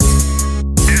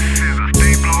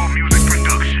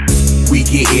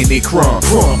getting it crunk.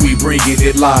 We bringing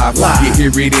it live. You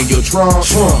hear it in your trunk.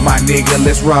 My nigga,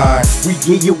 let's ride. We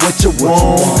give you what you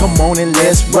want. Come on and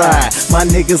let's ride. My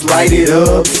niggas light it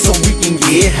up so we can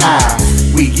get high.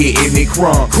 We getting it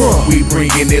crunk. We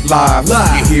bringing it live.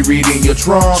 You hear it in your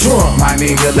trunk. My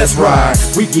nigga, let's ride.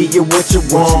 We give you what you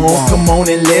want. Come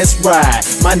on and let's ride.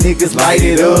 My niggas light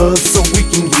it up so we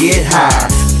can get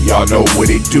high. Y'all know what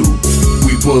it do.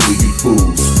 We bully you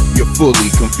fools. You're fully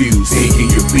confused,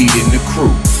 thinking you're beating the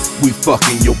crew. We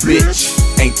fucking your bitch,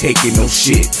 ain't taking no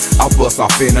shit. I'll bust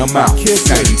off in her mouth,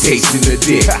 now you tasting the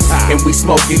dick. And we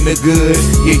smoking the good,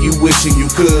 yeah you wishing you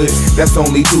could. That's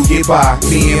only to get by,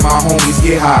 me and my homies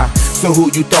get high. So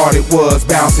who you thought it was,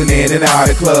 bouncing in and out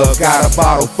of clubs? Got a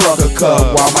bottle, fuck a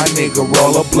cup, while my nigga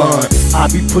roll a blunt. I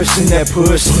be pushing that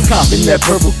push, copping that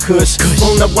purple kush.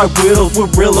 On that white wheels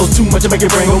with Rillos, too much to make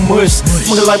it bring on mush.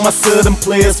 Smoking like my southern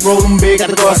players, rollin' big, got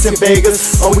the grass in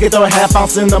Vegas. Oh, we get throw a half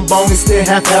ounce in the bone and still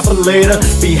half later.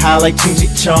 Be high like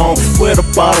Chingy Chong, with a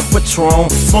bottle Patron.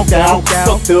 Smoke out,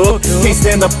 fucked up, can't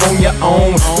stand up on your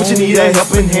own. But you need a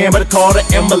helping hand, better call the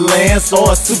ambulance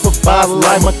or a supervisor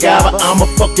like MacGyver. I'm a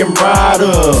fucking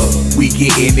rider. We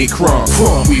getting it crunk,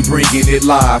 we bringing it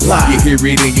live. You hear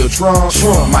it in your trunk,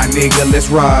 my nigga, let's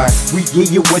ride. We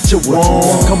give you what you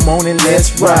want, come on and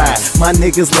let's ride. My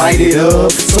niggas light it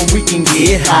up so we can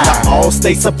get high. The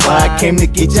all-state supply came to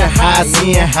get your high.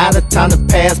 Seeing how the time to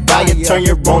pass by, you turn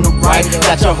your on the right.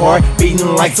 Got your heart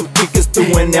beating like some speakers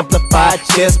through an amplified,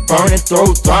 chest burning,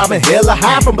 throat throbbing, hella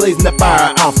high from blazing the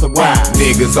fire off the wire.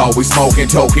 Niggas always smoking,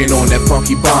 token on that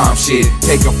funky bomb shit.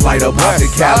 Take a flight up out to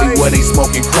Cali where they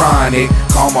smoking chronic.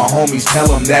 Call my homies, tell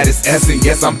them that it's S and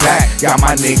yes I'm back. Got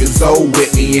my niggas O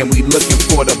with me and we looking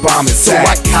for the bomb and sack.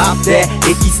 So I cop that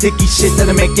icky sticky shit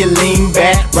that'll make you lean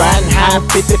back. Riding high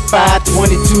 55,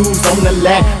 22s on the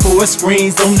lap, 4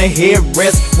 screens on the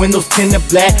headrest, windows tinted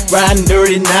black. Riding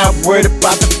dirty, not worried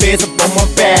about the feds up on my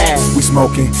back. We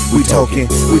smoking, we toking,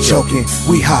 we choking,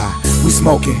 we high. We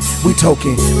smoking, we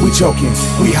toking, we choking,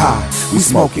 we high. We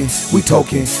smoking, we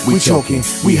toking, we choking,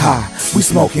 we high. We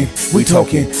smoking, we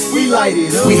toking, we light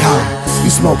it up, we high. We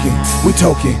smoking, we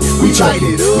toking, we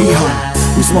choking, we high.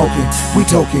 We smoking, we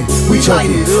toking, we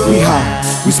choking, we high.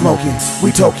 We smoking,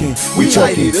 we toking, we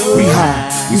choking, we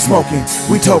high. We smoking,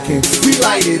 we toking, we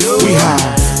light it up, we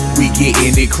high. We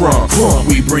getting it crunk,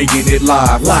 we bringing it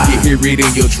live. You hear it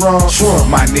in your trunk,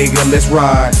 my nigga, let's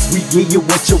ride. We give you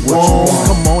what you want,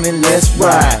 come on and let's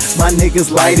ride. My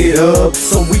niggas light it up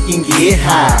so we can get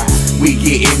high. We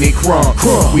getting it crunk,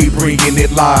 we bringing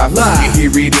it live. You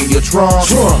hear it in your trunk,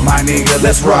 my nigga,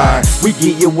 let's ride. We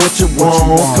give you what you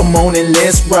want, come on and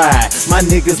let's ride. My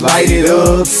niggas light it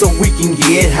up so we can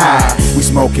get high. We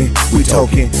smoking, we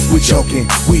toking, we choking,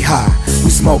 we high. We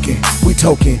smoking, we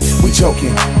toking, we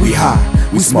choking, we high.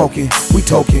 We smoking, we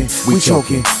toking, we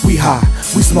choking, we high.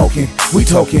 We smoking, we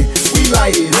toking, we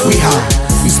light it up, we high.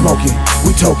 We smoking,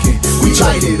 we toking, we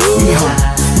choking, we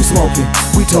high. We smoking,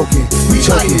 we toking, we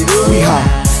choking, we high.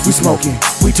 We smoking,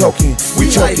 we toking, we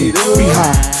choking, we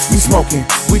high. We smoking,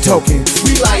 we toking,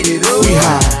 we light it up, we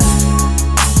high.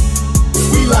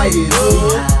 We light it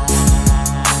up,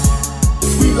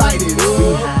 we light it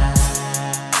up.